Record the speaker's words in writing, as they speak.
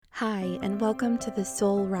Hi, and welcome to the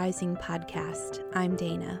Soul Rising podcast. I'm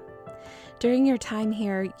Dana. During your time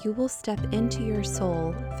here, you will step into your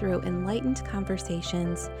soul through enlightened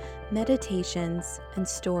conversations, meditations, and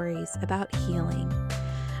stories about healing.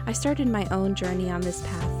 I started my own journey on this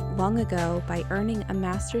path long ago by earning a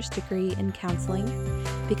master's degree in counseling,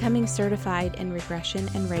 becoming certified in regression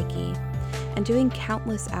and Reiki, and doing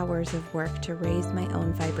countless hours of work to raise my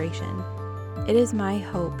own vibration. It is my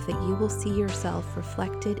hope that you will see yourself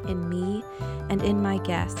reflected in me and in my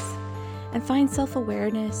guests, and find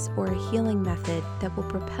self-awareness or a healing method that will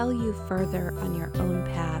propel you further on your own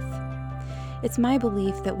path. It's my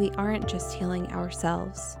belief that we aren't just healing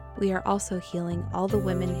ourselves, we are also healing all the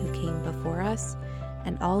women who came before us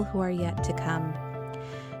and all who are yet to come.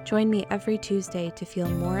 Join me every Tuesday to feel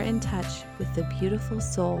more in touch with the beautiful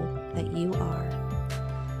soul that you are.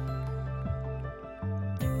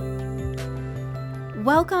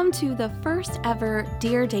 Welcome to the first ever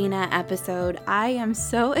Dear Dana episode. I am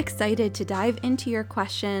so excited to dive into your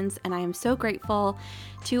questions, and I am so grateful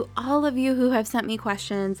to all of you who have sent me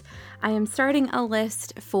questions. I am starting a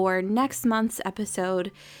list for next month's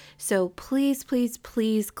episode, so please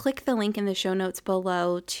click the link in the show notes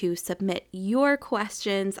below to submit your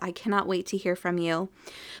questions. I cannot wait to hear from you.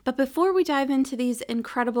 But before we dive into these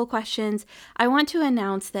incredible questions, I want to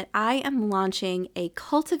announce that I am launching a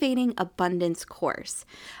Cultivating Abundance course.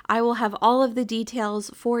 I will have all of the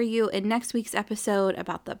details for you in next week's episode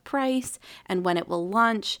about the price and when it will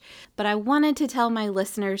launch, but I wanted to tell my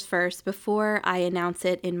listeners first before I announce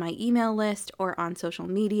it in my email list or on social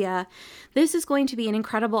media. This is going to be an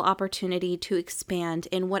incredible opportunity to expand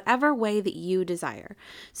in whatever way that you desire.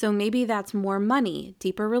 So maybe that's more money,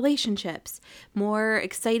 deeper relationships, more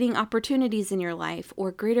exciting opportunities in your life,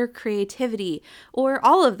 or greater creativity, or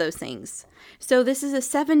all of those things. So this is a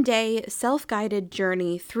 7-day self-guided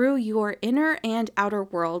journey through your inner and outer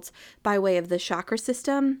worlds by way of the chakra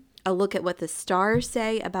system, a look at what the stars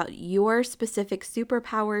say about your specific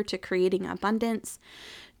superpower to creating abundance,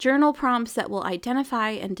 journal prompts that will identify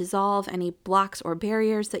and dissolve any blocks or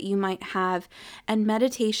barriers that you might have, and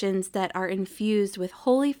meditations that are infused with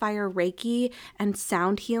holy fire Reiki and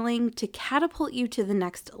sound healing to catapult you to the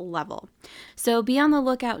next level. So be on the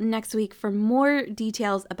lookout next week for more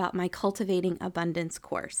details about my Cultivating Abundance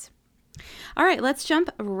course. All right, let's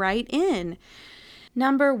jump right in.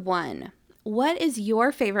 Number 1. What is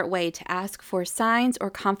your favorite way to ask for signs or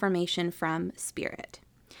confirmation from Spirit?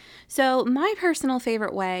 So my personal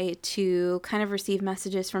favorite way to kind of receive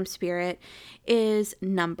messages from Spirit is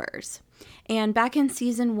numbers. And back in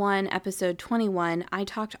season 1, episode 21, I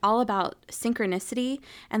talked all about synchronicity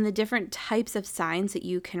and the different types of signs that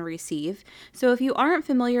you can receive. So if you aren't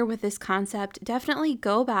familiar with this concept, definitely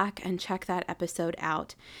go back and check that episode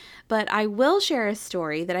out. But I will share a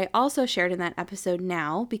story that I also shared in that episode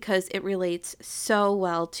now because it relates so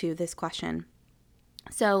well to this question.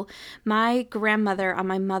 So my grandmother on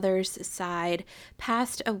my mother's side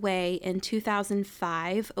passed away in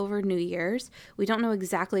 2005 over New Year's. We don't know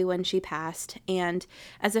exactly when she passed. And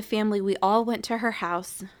as a family, we all went to her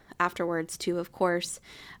house afterwards to, of course,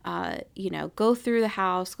 go through the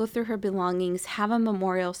house, go through her belongings, have a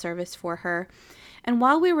memorial service for her. And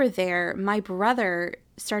while we were there, my brother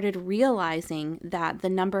started realizing that the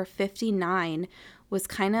number 59 was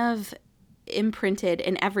kind of imprinted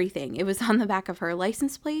in everything. It was on the back of her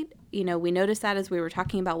license plate. We noticed that as we were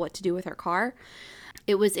talking about what to do with her car.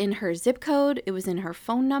 It was in her zip code. It was in her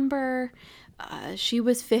phone number. She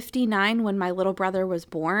was 59 when my little brother was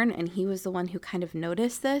born, and he was the one who kind of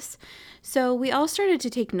noticed this. So we all started to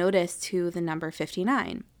take notice to the number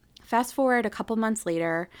 59. Fast forward a couple months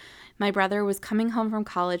later, my brother was coming home from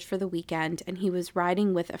college for the weekend, and he was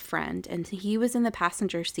riding with a friend, and he was in the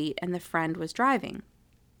passenger seat, and the friend was driving.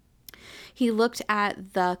 He looked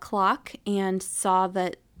at the clock and saw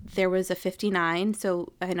that there was a 59,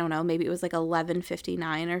 so I don't know, maybe it was like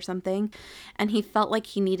 11:59 or something, and he felt like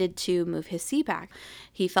he needed to move his seat back.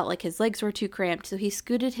 He felt like his legs were too cramped, so he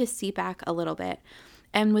scooted his seat back a little bit.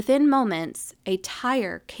 And within moments, a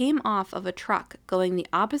tire came off of a truck going the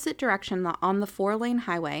opposite direction on the 4-lane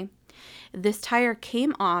highway. This tire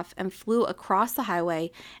came off and flew across the highway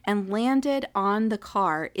and landed on the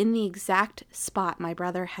car in the exact spot my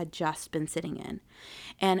brother had just been sitting in.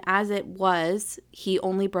 And as it was, he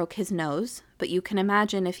only broke his nose, but you can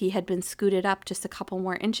imagine if he had been scooted up just a couple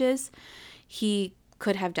more inches, he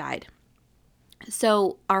could have died.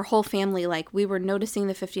 So our whole family, we were noticing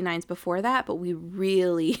the 59s before that, but we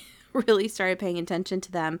really started paying attention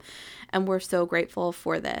to them, and we're so grateful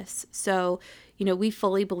for this. So, we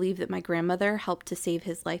fully believe that my grandmother helped to save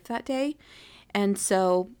his life that day. And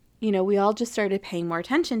so we all just started paying more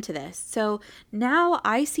attention to this. So now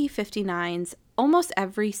I see 59s almost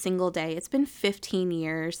every single day. It's been 15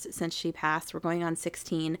 years since she passed. We're going on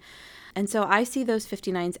 16. And so I see those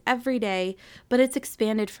 59s every day, but it's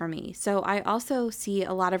expanded for me. So I also see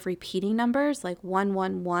a lot of repeating numbers like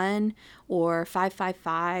 111 or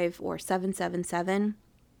 555 or 777.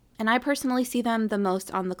 And I personally see them the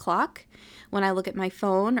most on the clock when I look at my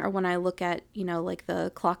phone or when I look at, like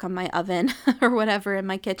the clock on my oven or whatever in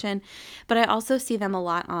my kitchen. But I also see them a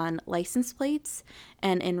lot on license plates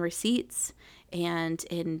and in receipts and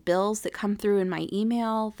in bills that come through in my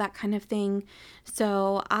email, that kind of thing.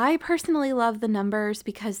 So I personally love the numbers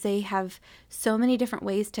because they have so many different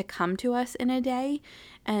ways to come to us in a day.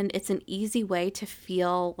 And it's an easy way to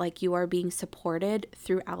feel like you are being supported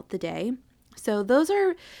throughout the day. So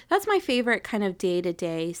that's my favorite kind of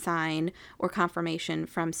day-to-day sign or confirmation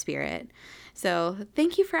from Spirit. So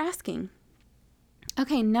thank you for asking.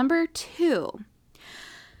 Okay, number 2.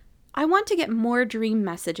 I want to get more dream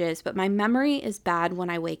messages, but my memory is bad when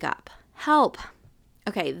I wake up. Help.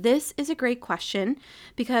 Okay, this is a great question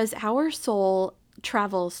because our soul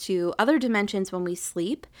travels to other dimensions when we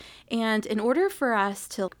sleep. And in order for us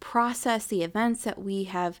to process the events that we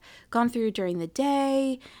have gone through during the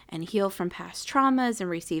day and heal from past traumas and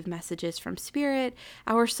receive messages from Spirit,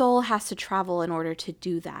 our soul has to travel in order to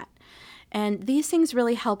do that. And these things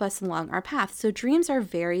really help us along our path. So dreams are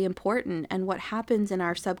very important. And what happens in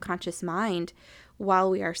our subconscious mind while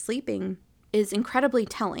we are sleeping is incredibly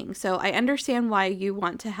telling. So I understand why you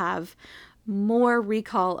want to have more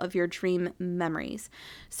recall of your dream memories.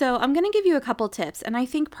 So I'm going to give you a couple tips. And I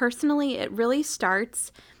think personally, it really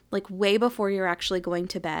starts like way before you're actually going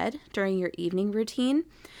to bed during your evening routine.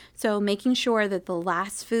 So making sure that the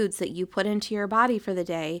last foods that you put into your body for the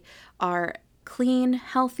day are clean,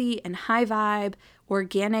 healthy, and high vibe,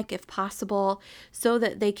 organic if possible, so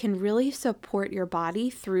that they can really support your body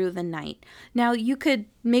through the night. Now, you could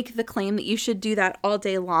make the claim that you should do that all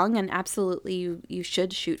day long, and absolutely you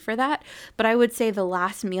should shoot for that. But I would say the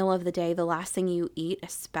last meal of the day, the last thing you eat,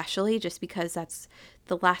 especially just because that's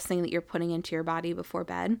the last thing that you're putting into your body before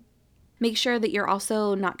bed. Make sure that you're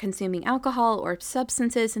also not consuming alcohol or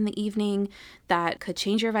substances in the evening that could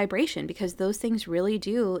change your vibration, because those things really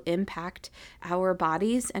do impact our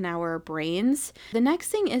bodies and our brains. The next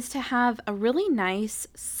thing is to have a really nice,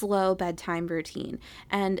 slow bedtime routine.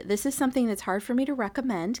 And this is something that's hard for me to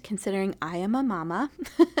recommend considering I am a mama.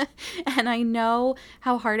 And I know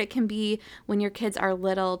how hard it can be when your kids are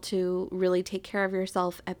little to really take care of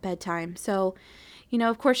yourself at bedtime. So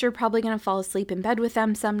of course, you're probably going to fall asleep in bed with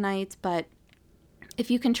them some nights, but if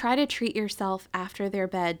you can try to treat yourself after their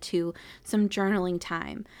bed to some journaling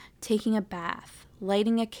time, taking a bath,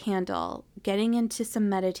 lighting a candle, getting into some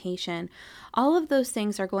meditation, all of those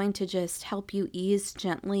things are going to just help you ease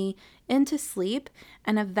gently into sleep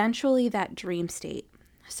and eventually that dream state.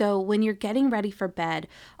 So when you're getting ready for bed,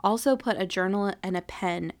 also put a journal and a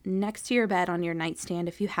pen next to your bed on your nightstand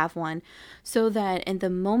if you have one, so that in the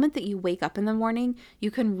moment that you wake up in the morning, you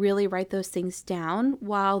can really write those things down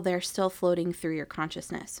while they're still floating through your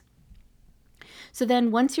consciousness. So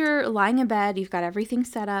then once you're lying in bed, you've got everything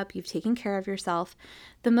set up, you've taken care of yourself,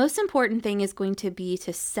 the most important thing is going to be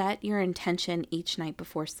to set your intention each night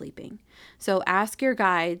before sleeping. So ask your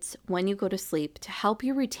guides when you go to sleep to help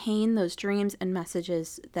you retain those dreams and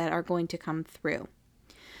messages that are going to come through.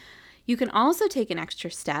 You can also take an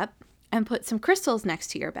extra step and put some crystals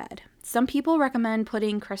next to your bed. Some people recommend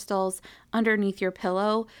putting crystals underneath your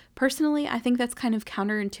pillow. Personally, I think that's kind of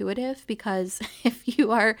counterintuitive because if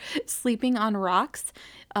you are sleeping on rocks,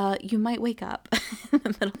 you might wake up in the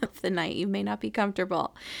middle of the night. You may not be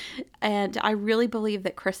comfortable. And I really believe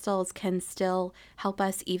that crystals can still help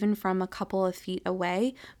us even from a couple of feet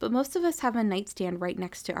away. But most of us have a nightstand right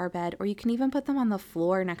next to our bed, or you can even put them on the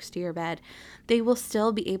floor next to your bed. They will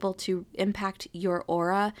still be able to impact your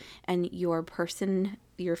aura and your person,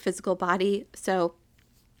 your physical body. So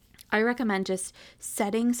I recommend just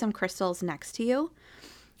setting some crystals next to you.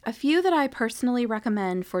 A few that I personally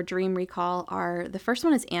recommend for dream recall are, the first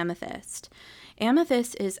one is amethyst.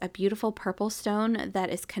 Amethyst is a beautiful purple stone that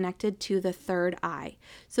is connected to the third eye.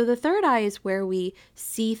 So the third eye is where we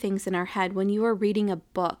see things in our head. When you are reading a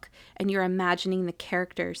book and you're imagining the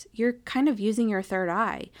characters, you're kind of using your third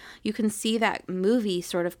eye. You can see that movie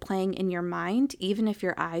sort of playing in your mind, even if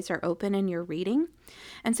your eyes are open and you're reading.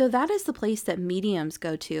 And so that is the place that mediums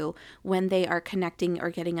go to when they are connecting or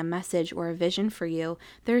getting a message or a vision for you.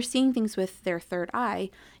 They're seeing things with their third eye,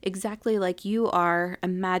 exactly like you are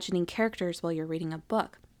imagining characters while you're reading a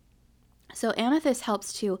book. So amethyst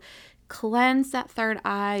helps to cleanse that third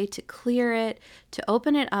eye, to clear it, to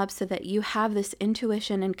open it up so that you have this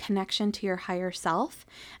intuition and connection to your higher self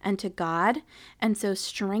and to God. And so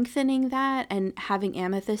strengthening that and having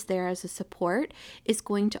amethyst there as a support is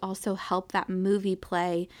going to also help that movie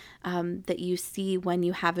play that you see when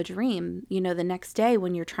you have a dream. You know, the next day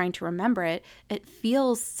when you're trying to remember it, it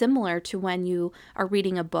feels similar to when you are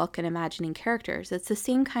reading a book and imagining characters. It's the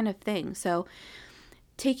same kind of thing. So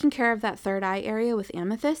taking care of that third eye area with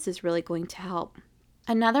amethyst is really going to help.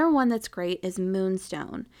 Another one that's great is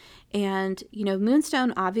moonstone. And, you know,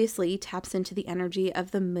 moonstone obviously taps into the energy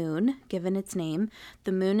of the moon, given its name.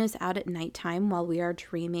 The moon is out at nighttime while we are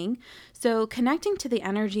dreaming. So connecting to the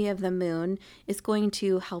energy of the moon is going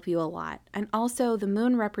to help you a lot. And also the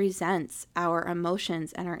moon represents our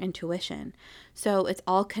emotions and our intuition. So it's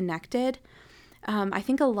all connected. I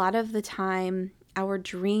think a lot of the time, our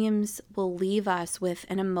dreams will leave us with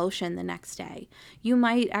an emotion the next day. You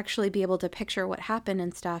might actually be able to picture what happened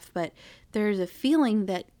and stuff, but there's a feeling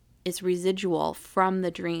that is residual from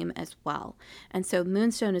the dream as well. And so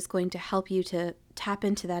moonstone is going to help you to tap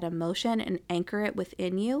into that emotion and anchor it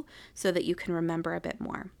within you so that you can remember a bit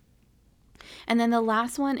more. And then the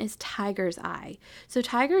last one is tiger's eye. So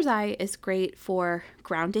tiger's eye is great for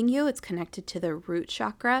grounding you. It's connected to the root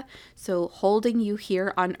chakra. So holding you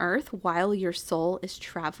here on earth while your soul is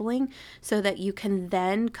traveling so that you can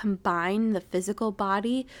then combine the physical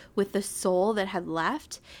body with the soul that had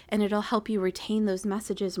left. And it'll help you retain those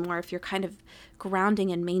messages more if you're kind of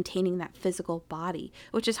grounding and maintaining that physical body,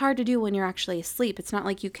 which is hard to do when you're actually asleep. It's not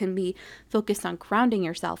like you can be focused on grounding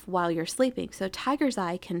yourself while you're sleeping. So tiger's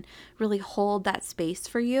eye can really hold that space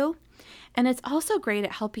for you. And it's also great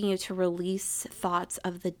at helping you to release thoughts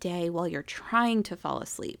of the day while you're trying to fall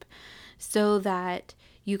asleep so that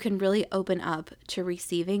you can really open up to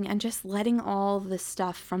receiving and just letting all the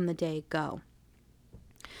stuff from the day go.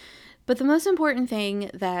 But the most important thing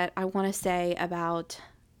that I want to say about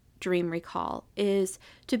dream recall is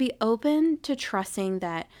to be open to trusting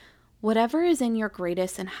that whatever is in your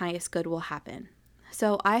greatest and highest good will happen.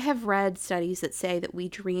 So I have read studies that say that we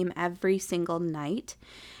dream every single night.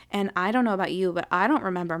 And I don't know about you, but I don't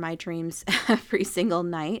remember my dreams every single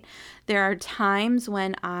night. There are times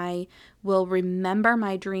when I will remember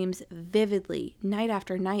my dreams vividly, night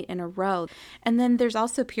after night in a row. And then there's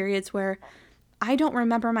also periods where I don't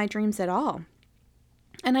remember my dreams at all.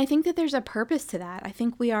 And I think that there's a purpose to that. I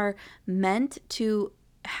think we are meant to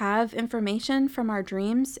have information from our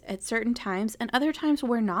dreams at certain times, and other times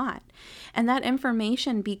we're not. And that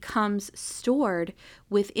information becomes stored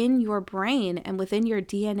within your brain and within your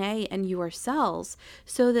DNA and your cells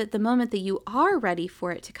so that the moment that you are ready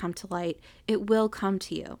for it to come to light, it will come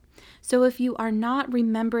to you. So if you are not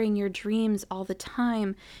remembering your dreams all the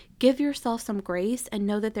time, give yourself some grace and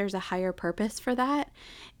know that there's a higher purpose for that,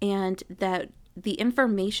 and that the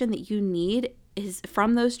information that you need is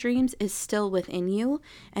from those dreams is still within you,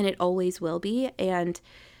 and it always will be. And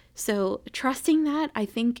so trusting that, I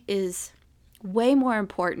think, is way more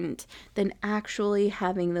important than actually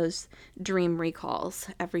having those dream recalls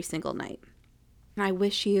every single night. And I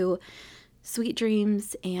wish you sweet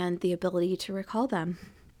dreams and the ability to recall them.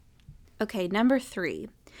 Okay, number 3.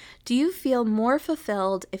 Do you feel more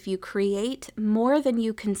fulfilled if you create more than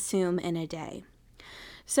you consume in a day?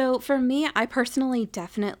 So for me, I personally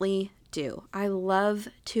definitely do. I love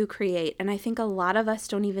to create, and I think a lot of us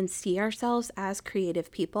don't even see ourselves as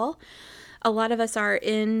creative people. A lot of us are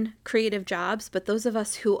in creative jobs, but those of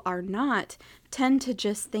us who are not tend to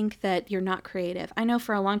just think that you're not creative. I know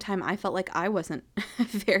for a long time I felt like I wasn't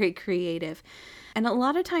very creative. And a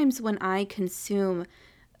lot of times when I consume,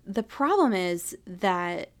 the problem is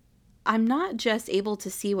that I'm not just able to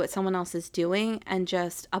see what someone else is doing and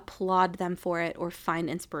just applaud them for it or find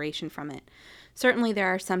inspiration from it. Certainly there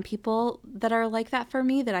are some people that are like that for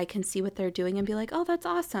me, that I can see what they're doing and be like, oh, that's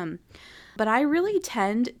awesome. But I really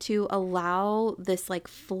tend to allow this like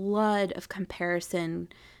flood of comparison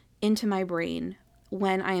into my brain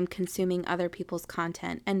when I am consuming other people's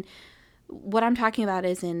content. And what I'm talking about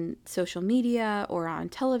is in social media or on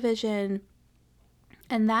television.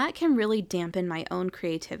 And that can really dampen my own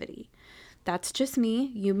creativity. That's just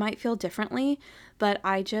me. You might feel differently, but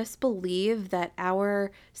I just believe that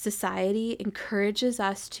our society encourages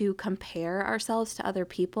us to compare ourselves to other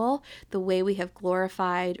people the way we have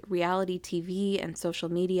glorified reality TV and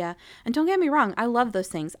social media. And don't get me wrong, I love those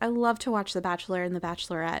things. I love to watch The Bachelor and The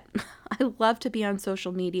Bachelorette. I love to be on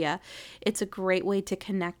social media. It's a great way to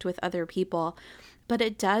connect with other people. But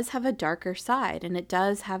it does have a darker side, and it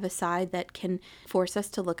does have a side that can force us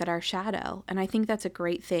to look at our shadow. And I think that's a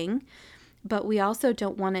great thing, but we also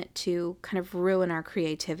don't want it to kind of ruin our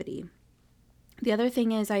creativity. The other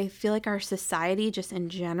thing is I feel like our society just in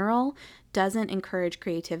general doesn't encourage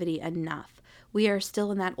creativity enough. We are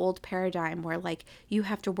still in that old paradigm where like you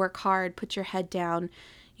have to work hard, put your head down,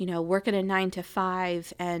 work at a 9 to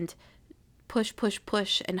 5 and push, push,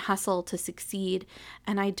 push and hustle to succeed.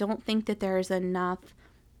 And I don't think that there is enough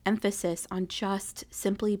emphasis on just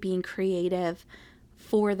simply being creative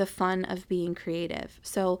for the fun of being creative.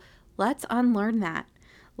 So let's unlearn that.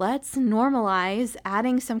 Let's normalize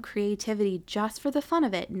adding some creativity just for the fun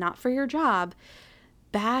of it, not for your job,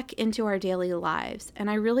 back into our daily lives. And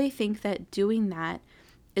I really think that doing that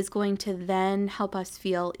is going to then help us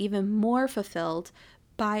feel even more fulfilled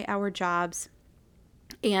by our jobs.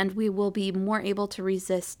 And we will be more able to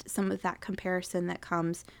resist some of that comparison that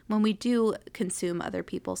comes when we do consume other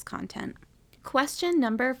people's content. Question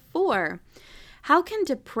number 4. How can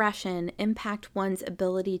depression impact one's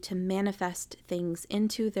ability to manifest things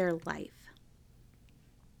into their life?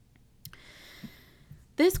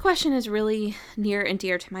 This question is really near and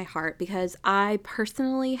dear to my heart because I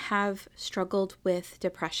personally have struggled with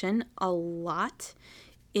depression a lot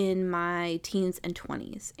in my teens and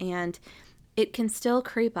 20s. And it can still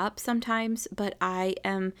creep up sometimes, but I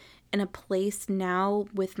am in a place now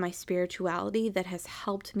with my spirituality that has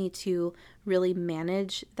helped me to really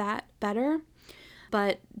manage that better.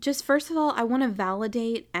 But just first of all, I want to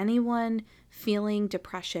validate anyone feeling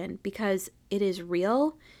depression because it is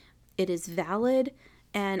real, it is valid,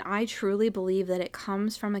 and I truly believe that it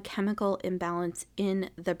comes from a chemical imbalance in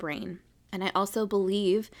the brain. And I also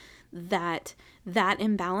believe that that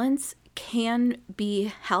imbalance can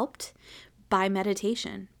be helped by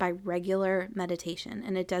meditation, by regular meditation.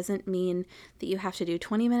 And it doesn't mean that you have to do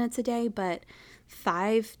 20 minutes a day, but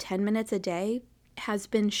 5-10 minutes a day has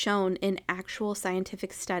been shown in actual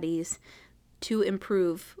scientific studies to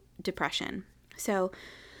improve depression. So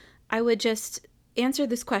I would just answer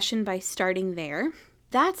this question by starting there.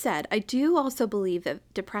 That said, I do also believe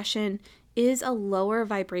that depression is a lower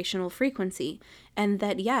vibrational frequency and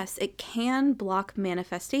that yes, it can block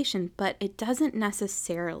manifestation, but it doesn't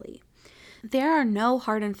necessarily. There are no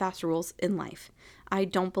hard and fast rules in life. I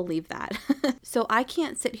don't believe that. So I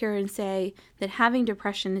can't sit here and say that having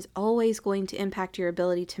depression is always going to impact your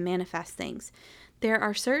ability to manifest things. There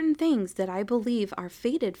are certain things that I believe are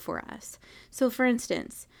fated for us. So for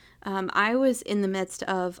instance, I was in the midst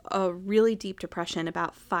of a really deep depression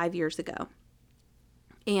about 5 years ago.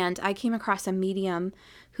 And I came across a medium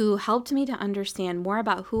who helped me to understand more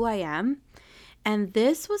about who I am. And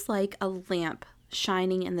this was like a lamp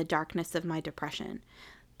shining in the darkness of my depression.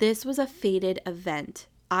 This was a fated event,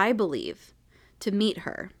 I believe, to meet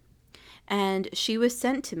her. And she was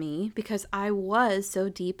sent to me because I was so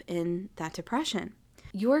deep in that depression.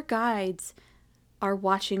 Your guides are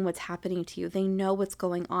watching what's happening to you. They know what's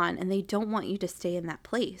going on and they don't want you to stay in that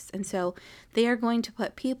place. And so they are going to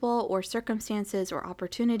put people or circumstances or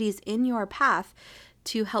opportunities in your path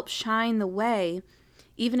to help shine the way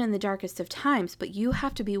even in the darkest of times, but you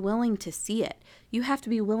have to be willing to see it. You have to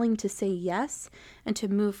be willing to say yes and to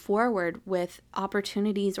move forward with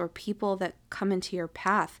opportunities or people that come into your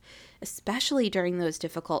path, especially during those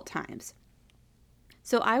difficult times.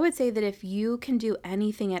 So I would say that if you can do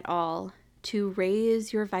anything at all to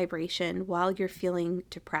raise your vibration while you're feeling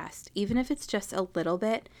depressed, even if it's just a little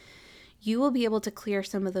bit, you will be able to clear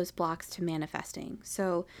some of those blocks to manifesting.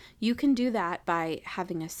 So you can do that by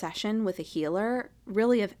having a session with a healer,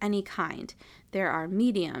 really of any kind. There are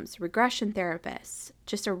mediums, regression therapists,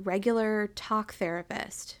 just a regular talk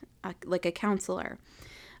therapist, like a counselor,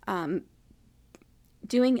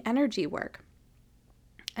 doing energy work.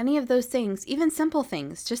 Any of those things, even simple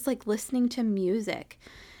things, just like listening to music,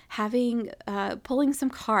 pulling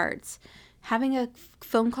some cards, having a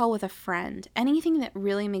phone call with a friend, anything that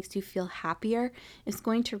really makes you feel happier is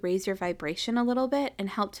going to raise your vibration a little bit and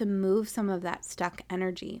help to move some of that stuck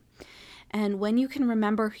energy. And when you can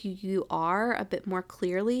remember who you are a bit more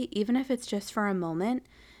clearly, even if it's just for a moment,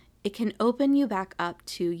 it can open you back up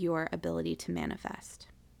to your ability to manifest.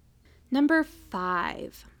 Number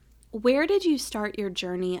 5, where did you start your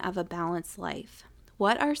journey of a balanced life?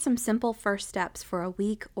 What are some simple first steps for a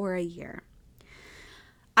week or a year?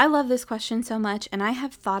 I love this question so much, and I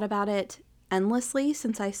have thought about it endlessly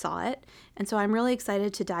since I saw it, and so I'm really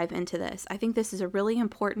excited to dive into this. I think this is a really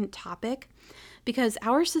important topic because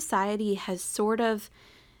our society has sort of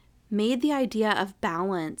made the idea of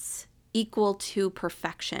balance equal to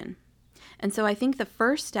perfection. And so I think the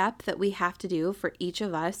first step that we have to do for each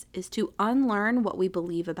of us is to unlearn what we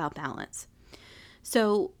believe about balance.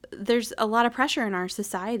 So there's a lot of pressure in our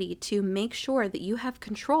society to make sure that you have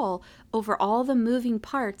control over all the moving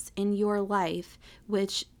parts in your life,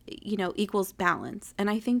 which equals balance. And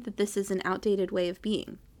I think that this is an outdated way of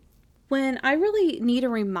being. When I really need a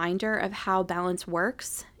reminder of how balance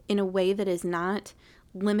works in a way that is not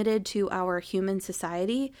limited to our human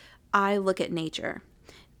society, I look at nature.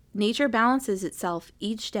 Nature balances itself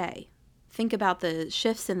each day. Think about the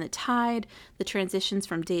shifts in the tide, the transitions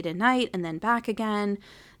from day to night and then back again,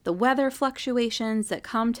 the weather fluctuations that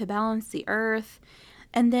come to balance the earth.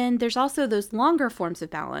 And then there's also those longer forms of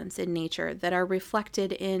balance in nature that are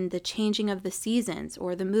reflected in the changing of the seasons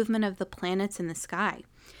or the movement of the planets in the sky.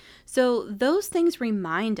 So those things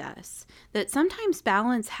remind us that sometimes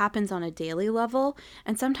balance happens on a daily level,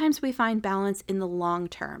 and sometimes we find balance in the long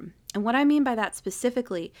term. And what I mean by that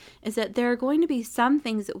specifically is that there are going to be some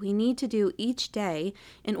things that we need to do each day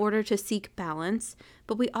in order to seek balance,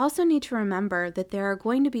 but we also need to remember that there are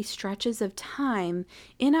going to be stretches of time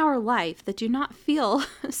in our life that do not feel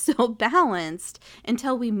so balanced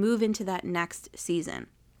until we move into that next season.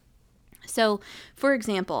 So, for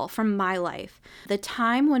example, from my life, the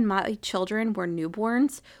time when my children were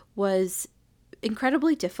newborns was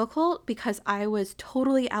incredibly difficult because I was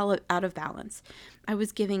totally out of balance. I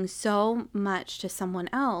was giving so much to someone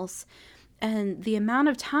else, and the amount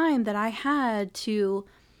of time that I had to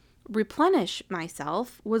replenish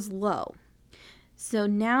myself was low. So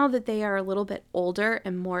now that they are a little bit older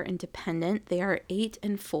and more independent, they are 8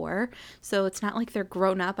 and 4, so it's not like they're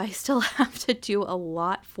grown up. I still have to do a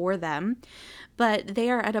lot for them, but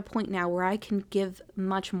they are at a point now where I can give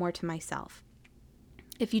much more to myself.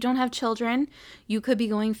 If you don't have children, you could be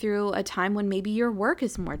going through a time when maybe your work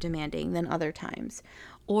is more demanding than other times,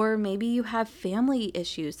 or maybe you have family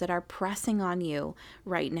issues that are pressing on you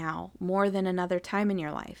right now more than another time in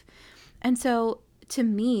your life. And so to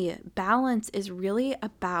me, balance is really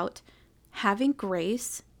about having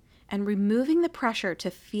grace and removing the pressure to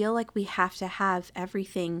feel like we have to have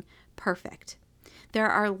everything perfect. There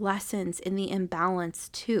are lessons in the imbalance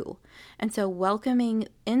too. And so welcoming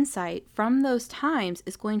insight from those times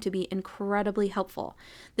is going to be incredibly helpful.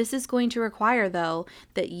 This is going to require, though,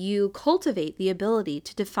 that you cultivate the ability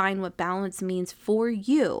to define what balance means for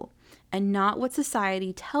you and not what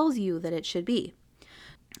society tells you that it should be.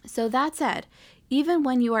 So that said, even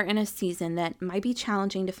when you are in a season that might be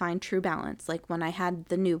challenging to find true balance, like when I had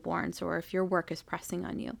the newborns or if your work is pressing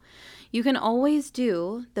on you, you can always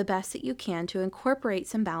do the best that you can to incorporate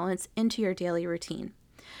some balance into your daily routine.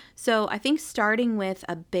 So I think starting with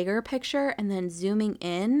a bigger picture and then zooming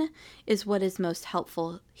in is what is most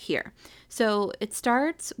helpful here. So it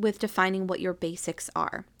starts with defining what your basics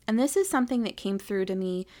are. And this is something that came through to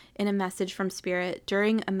me in a message from Spirit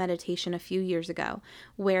during a meditation a few years ago,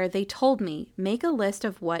 where they told me, make a list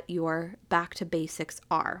of what your back to basics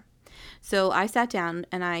are. So I sat down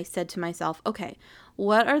and I said to myself, okay,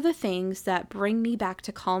 what are the things that bring me back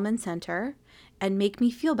to calm and center and make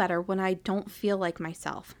me feel better when I don't feel like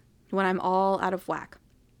myself, when I'm all out of whack?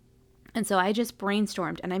 And so I just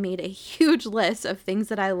brainstormed and I made a huge list of things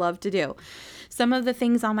that I love to do. Some of the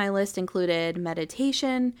things on my list included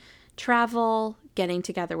meditation, travel, getting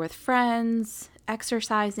together with friends,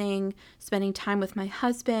 exercising, spending time with my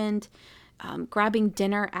husband, grabbing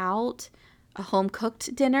dinner out, a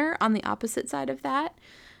home-cooked dinner on the opposite side of that,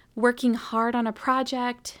 working hard on a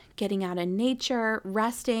project, getting out in nature,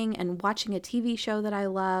 resting, and watching a TV show that I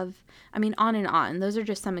love. I mean, on and on. Those are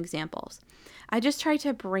just some examples. I just try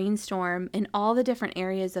to brainstorm in all the different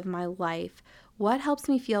areas of my life what helps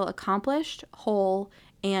me feel accomplished, whole,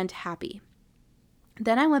 and happy.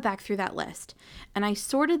 Then I went back through that list and I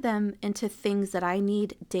sorted them into things that I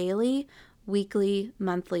need daily, weekly,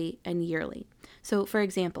 monthly, and yearly. So for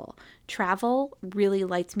example, travel really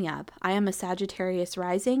lights me up. I am a Sagittarius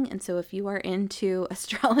rising, and so if you are into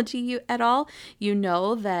astrology at all, you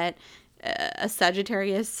know that a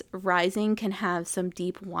Sagittarius rising can have some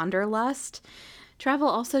deep wanderlust. Travel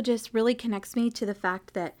also just really connects me to the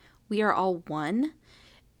fact that we are all one.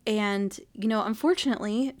 And,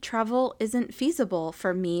 unfortunately, travel isn't feasible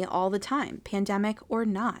for me all the time, pandemic or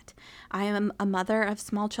not. I am a mother of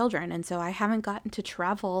small children, and so I haven't gotten to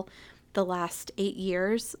travel the last 8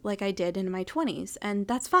 years like I did in my 20s, and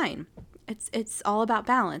that's fine. It's all about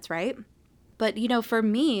balance, right? But, for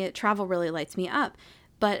me, travel really lights me up.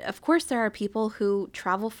 But of course, there are people who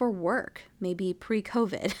travel for work, maybe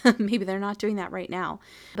pre-COVID. Maybe they're not doing that right now.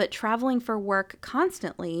 But traveling for work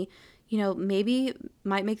constantly, maybe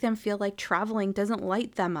might make them feel like traveling doesn't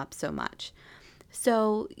light them up so much.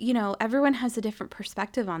 So, everyone has a different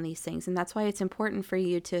perspective on these things, and that's why it's important for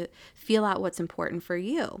you to feel out what's important for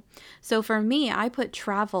you. So for me, I put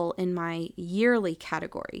travel in my yearly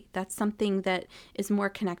category. That's something that is more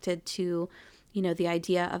connected to the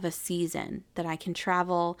idea of a season that I can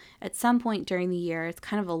travel at some point during the year. It's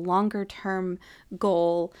kind of a longer term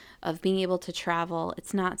goal of being able to travel.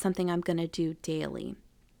 It's not something I'm going to do daily.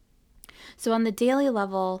 So on the daily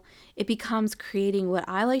level, it becomes creating what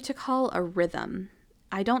I like to call a rhythm.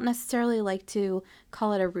 I don't necessarily like to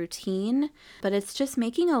call it a routine, but it's just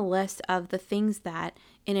making a list of the things that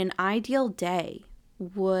in an ideal day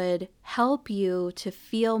would help you to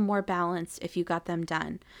feel more balanced if you got them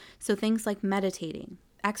done. So things like meditating,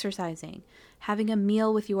 exercising, having a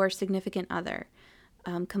meal with your significant other,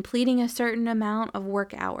 completing a certain amount of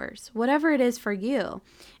work hours, whatever it is for you,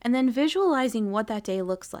 and then visualizing what that day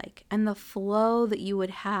looks like and the flow that you would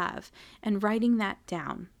have and writing that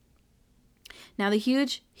down. Now, the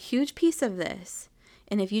huge piece of this,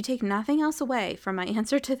 and if you take nothing else away from my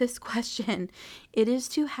answer to this question, it is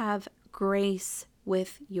to have grace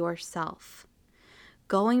with yourself.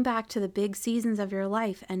 Going back to the big seasons of your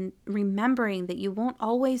life and remembering that you won't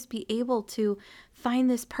always be able to find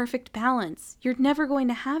this perfect balance. You're never going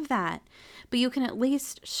to have that, but you can at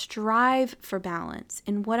least strive for balance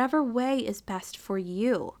in whatever way is best for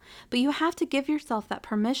you. But you have to give yourself that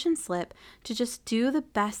permission slip to just do the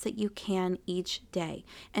best that you can each day.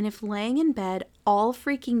 And if laying in bed all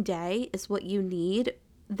freaking day is what you need,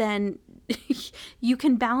 then you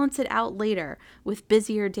can balance it out later with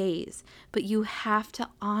busier days, but you have to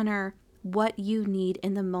honor what you need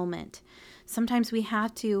in the moment. Sometimes we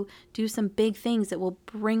have to do some big things that will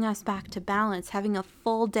bring us back to balance. Having a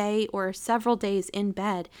full day or several days in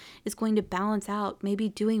bed is going to balance out maybe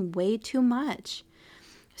doing way too much.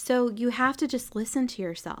 So you have to just listen to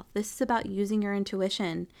yourself. This is about using your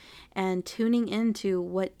intuition and tuning into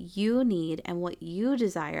what you need and what you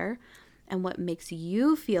desire and what makes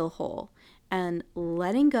you feel whole, and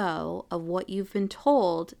letting go of what you've been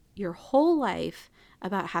told your whole life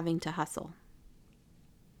about having to hustle.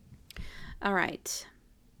 All right.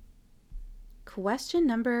 Question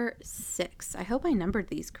number 6. I hope I numbered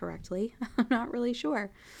these correctly. I'm not really sure.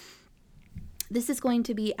 This is going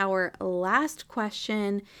to be our last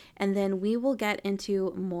question, and then we will get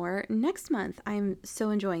into more next month. I'm so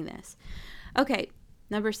enjoying this. Okay.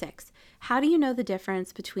 Number 6, how do you know the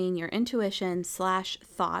difference between your intuition /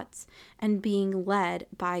 thoughts and being led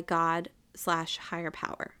by God / higher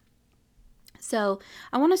power? So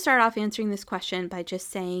I want to start off answering this question by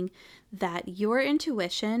just saying that your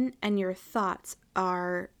intuition and your thoughts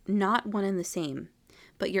are not one and the same,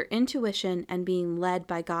 but your intuition and being led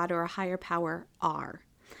by God or a higher power are.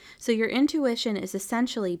 So your intuition is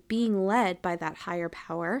essentially being led by that higher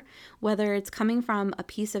power, whether it's coming from a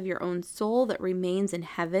piece of your own soul that remains in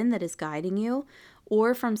heaven that is guiding you,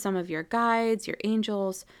 or from some of your guides, your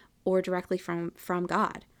angels, or directly from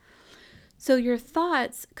God. So your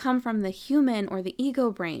thoughts come from the human or the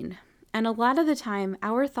ego brain. And a lot of the time,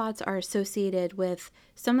 our thoughts are associated with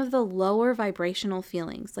some of the lower vibrational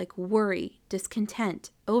feelings like worry,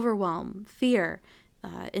 discontent, overwhelm, fear,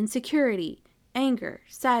 insecurity, anger,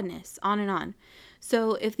 sadness, on and on.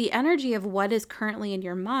 So if the energy of what is currently in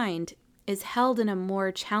your mind is held in a more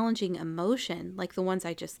challenging emotion, like the ones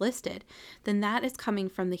I just listed, then that is coming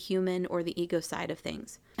from the human or the ego side of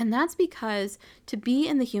things. And that's because to be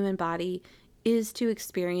in the human body is to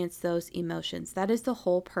experience those emotions. That is the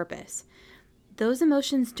whole purpose. Those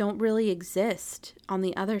emotions don't really exist on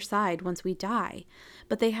the other side once we die,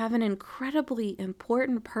 but they have an incredibly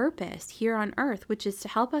important purpose here on earth, which is to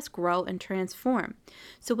help us grow and transform.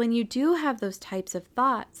 So when you do have those types of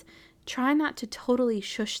thoughts, try not to totally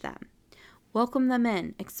shush them. Welcome them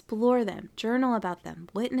in, explore them, journal about them,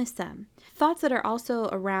 witness them. Thoughts that are also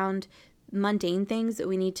around mundane things that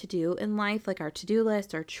we need to do in life, like our to-do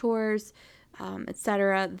list, our chores,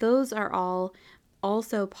 etc. Those are all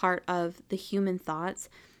also part of the human thoughts.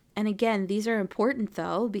 And again, these are important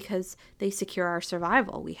though, because they secure our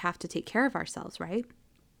survival. We have to take care of ourselves, right?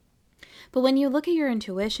 But when you look at your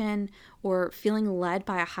intuition or feeling led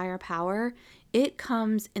by a higher power, it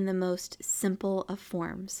comes in the most simple of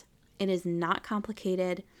forms. It is not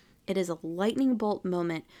complicated. It is a lightning bolt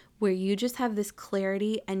moment where you just have this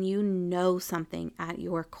clarity and you know something at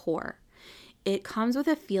your core. It comes with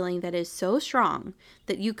a feeling that is so strong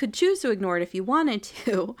that you could choose to ignore it if you wanted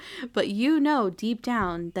to, but you know deep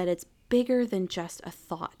down that it's bigger than just a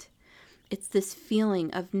thought. It's this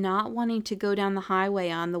feeling of not wanting to go down the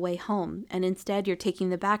highway on the way home, and instead you're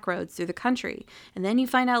taking the back roads through the country. And then you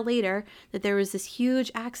find out later that there was this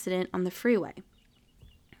huge accident on the freeway.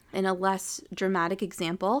 In a less dramatic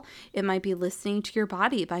example, it might be listening to your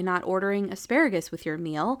body by not ordering asparagus with your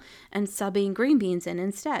meal and subbing green beans in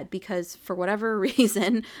instead, because for whatever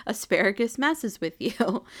reason, asparagus messes with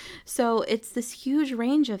you. So it's this huge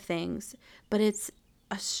range of things, but it's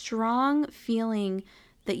a strong feeling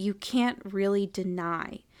that you can't really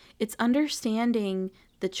deny. It's understanding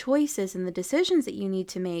the choices and the decisions that you need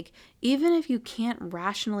to make, even if you can't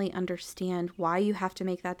rationally understand why you have to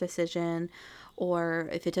make that decision, or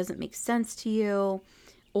if it doesn't make sense to you,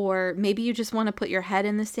 or maybe you just want to put your head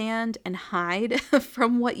in the sand and hide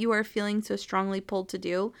from what you are feeling so strongly pulled to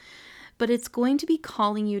do. But it's going to be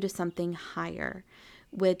calling you to something higher,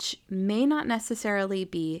 which may not necessarily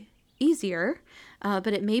be easier,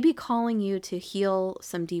 but it may be calling you to heal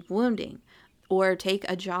some deep wounding or take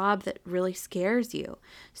a job that really scares you.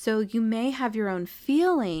 So you may have your own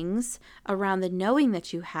feelings around the knowing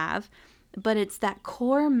that you have, but it's that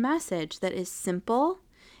core message that is simple,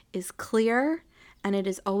 is clear, and it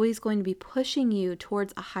is always going to be pushing you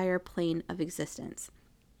towards a higher plane of existence.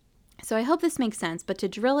 So I hope this makes sense, but to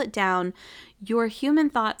drill it down, your human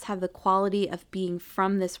thoughts have the quality of being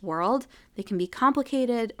from this world. They can be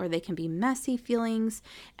complicated or they can be messy feelings,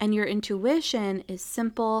 and your intuition is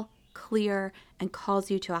simple, clear, and calls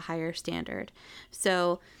you to a higher standard.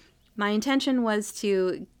 So my intention was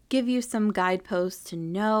to give you some guideposts to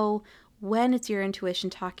know when it's your intuition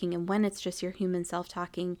talking and when it's just your human self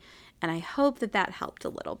talking, and I hope that that helped a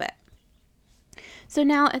little bit. So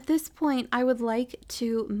now at this point, I would like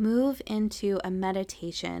to move into a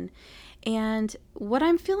meditation. And what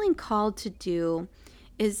I'm feeling called to do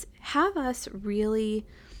is have us really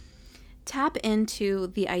tap into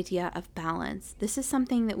the idea of balance. This is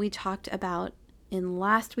something that we talked about in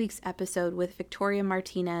last week's episode with Victoria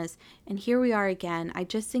Martinez, and here we are again. I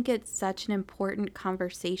just think it's such an important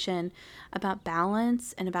conversation about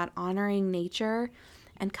balance and about honoring nature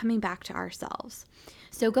and coming back to ourselves.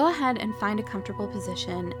 So go ahead and find a comfortable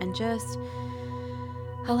position and just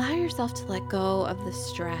allow yourself to let go of the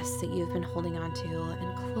stress that you've been holding on to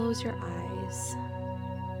and close your eyes.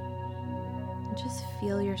 And just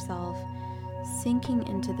feel yourself sinking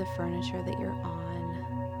into the furniture that you're on.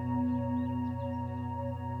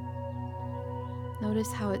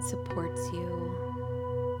 Notice how it supports you.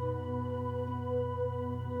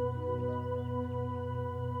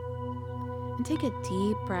 And take a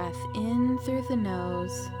deep breath in through the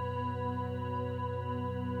nose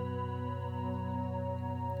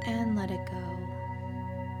and let it go.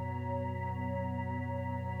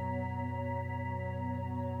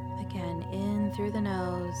 Again, in through the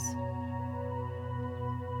nose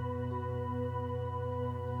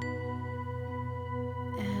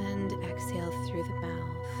and exhale through the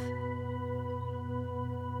mouth.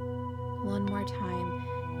 One more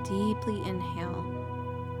time, deeply inhale,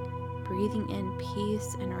 breathing in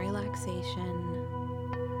peace and relaxation,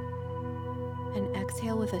 and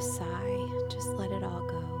exhale with a sigh. Just let it all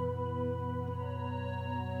go.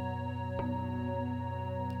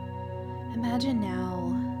 Imagine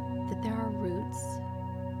now that there are roots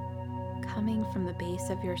coming from the base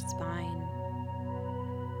of your spine.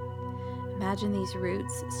 Imagine these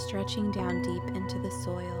roots stretching down deep into the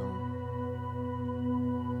soil.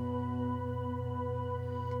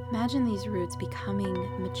 Imagine these roots becoming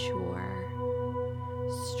mature,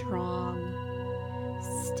 strong,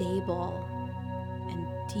 stable, and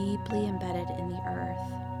deeply embedded in the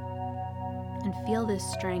earth. And feel this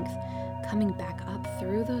strength coming back up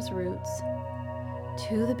through those roots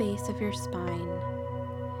to the base of your spine.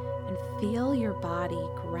 And feel your body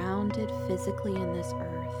grounded physically in this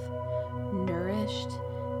earth, nourished,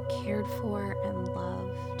 cared for, and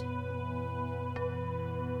loved.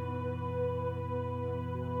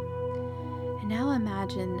 And now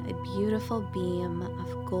imagine a beautiful beam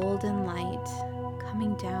of golden light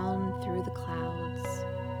coming down through the clouds,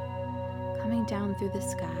 coming down through the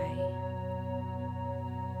sky.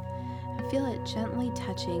 And feel it gently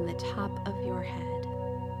touching the top of your head.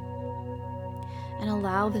 And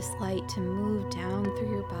allow this light to move down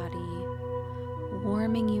through your body,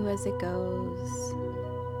 warming you as it goes,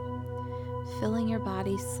 filling your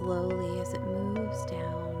body slowly as it moves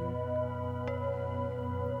down,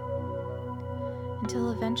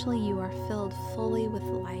 until eventually you are filled fully with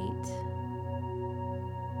light,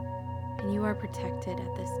 and you are protected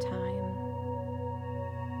at this time.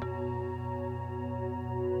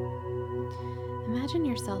 Imagine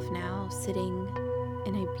yourself now sitting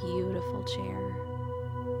in a beautiful chair.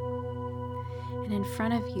 And in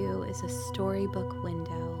front of you is a storybook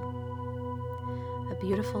window, a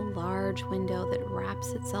beautiful large window that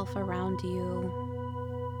wraps itself around you.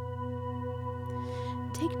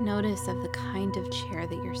 Take notice of the kind of chair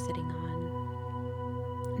that you're sitting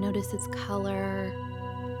on. Notice its color,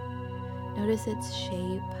 notice its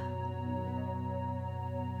shape.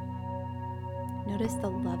 Notice the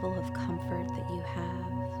level of comfort that you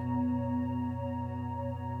have.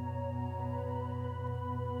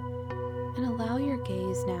 And allow your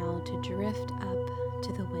gaze now to drift up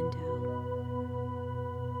to the window.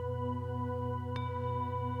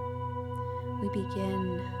 We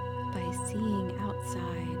begin by seeing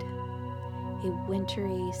outside a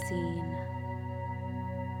wintry scene.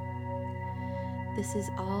 This is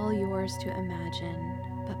all yours to imagine,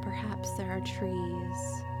 but perhaps there are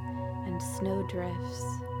trees and snow drifts,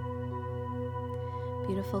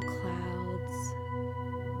 beautiful clouds,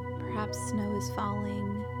 perhaps snow is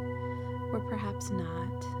falling, or perhaps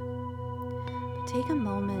not. But take a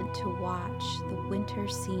moment to watch the winter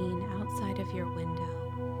scene outside of your window.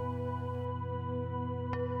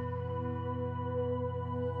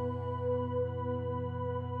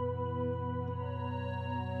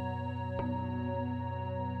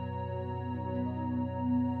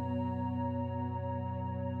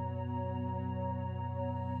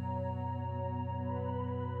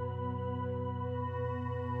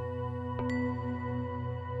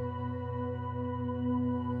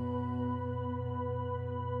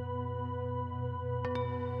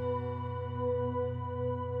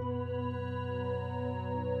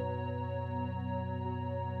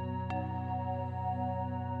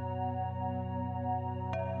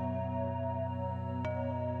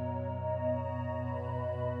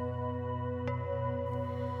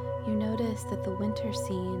 You notice that the winter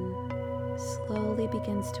scene slowly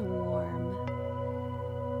begins to warm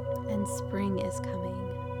and spring is coming.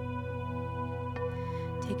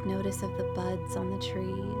 Take notice of the buds on the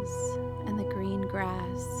trees and the green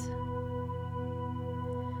grass.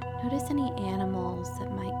 Notice any animals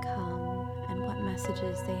that might come and what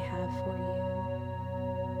messages they have for you.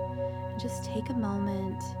 And just take a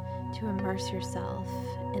moment to immerse yourself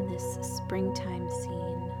in this springtime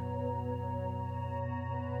scene.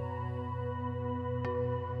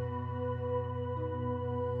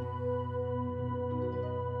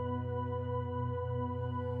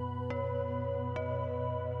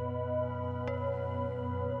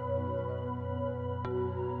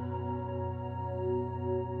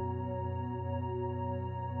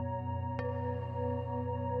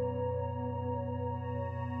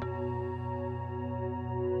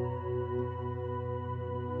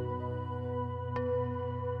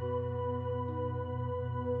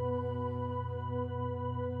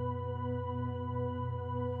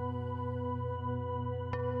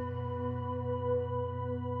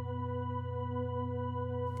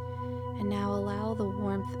 And now allow the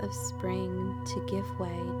warmth of spring to give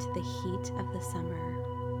way to the heat of the summer.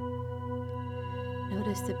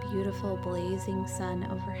 Notice the beautiful blazing sun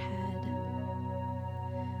overhead,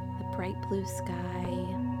 the bright blue sky,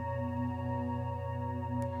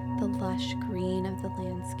 the lush green of the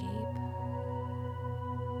landscape.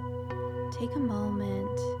 Take a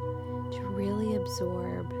moment to really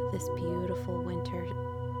absorb this beautiful winter.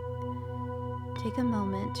 Take a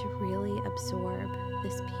moment to really absorb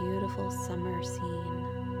this beautiful summer scene.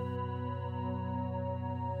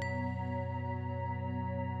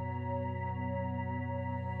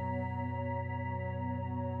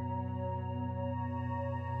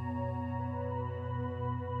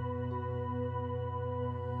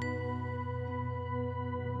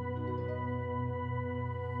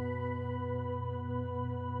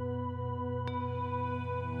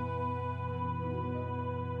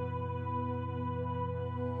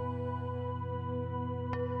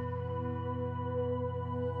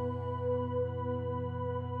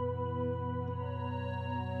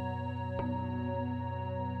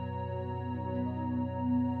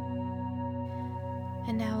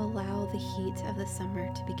 And now allow the heat of the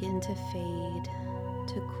summer to begin to fade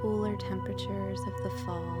to cooler temperatures of the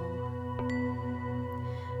fall.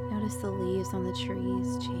 Notice the leaves on the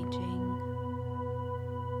trees changing,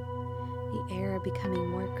 the air becoming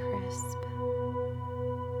more crisp.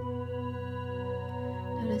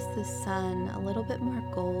 Notice the sun a little bit more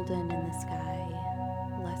golden in the sky,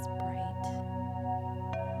 less bright.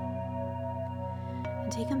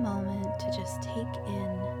 And take a moment to just take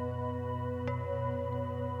in.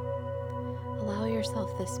 Allow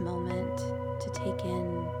yourself this moment to take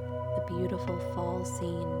in the beautiful fall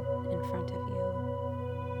scene in front of you.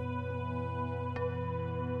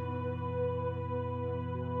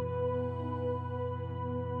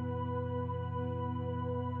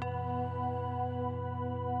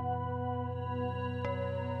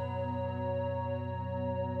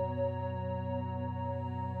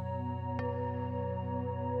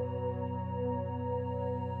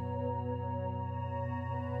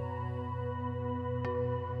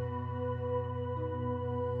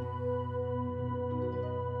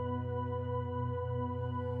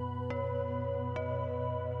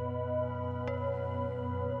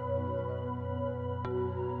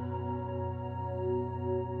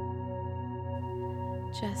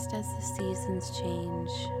 Just as the seasons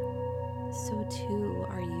change, so too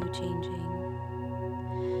are you changing.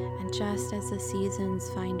 And just as the seasons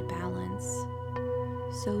find balance,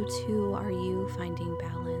 so too are you finding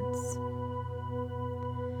balance.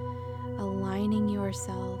 Aligning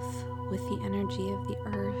yourself with the energy of the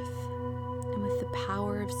earth and with the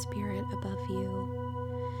power of spirit above you,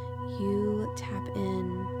 you tap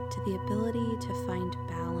in to the ability to find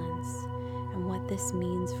balance and what this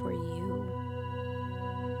means for you.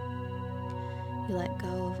 You let go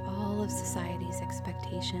of all of society's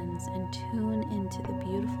expectations and tune into the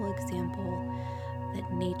beautiful example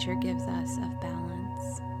that nature gives us of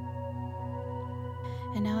balance.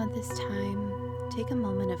 And now at this time, take a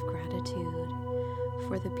moment of gratitude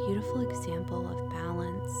for the beautiful example of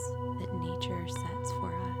balance that nature sets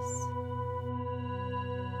for us.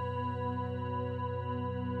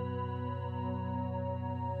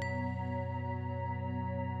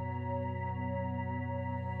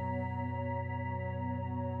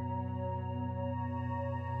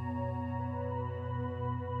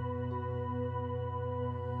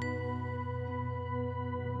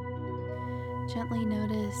 Gently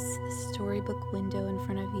notice the storybook window in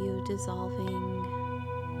front of you dissolving.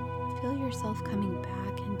 Feel yourself coming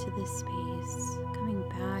back into this space, coming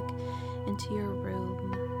back into your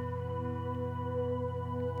room.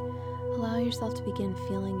 Allow yourself to begin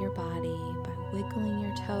feeling your body by wiggling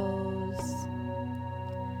your toes,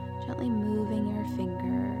 gently moving your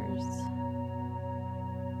fingers,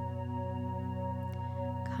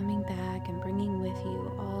 coming back and bringing with you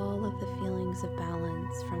all of the feelings of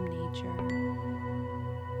balance from nature.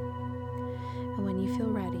 And when you feel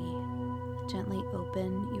ready, gently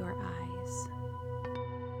open your eyes.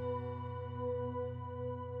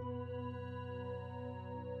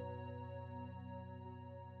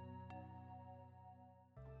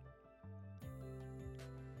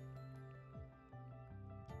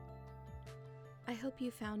 I hope you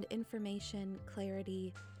found information,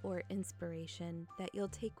 clarity, or inspiration that you'll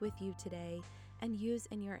take with you today and use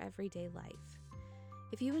in your everyday life.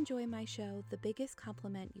 If you enjoy my show, the biggest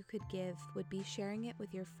compliment you could give would be sharing it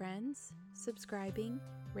with your friends, subscribing,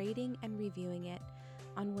 rating, and reviewing it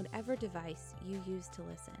on whatever device you use to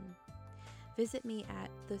listen. Visit me at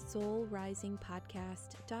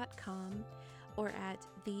thesoulrisingpodcast.com or at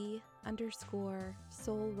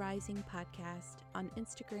 _Soul Rising Podcast on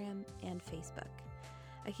Instagram and Facebook.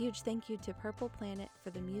 A huge thank you to Purple Planet for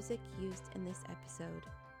the music used in this episode.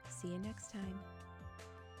 See you next time.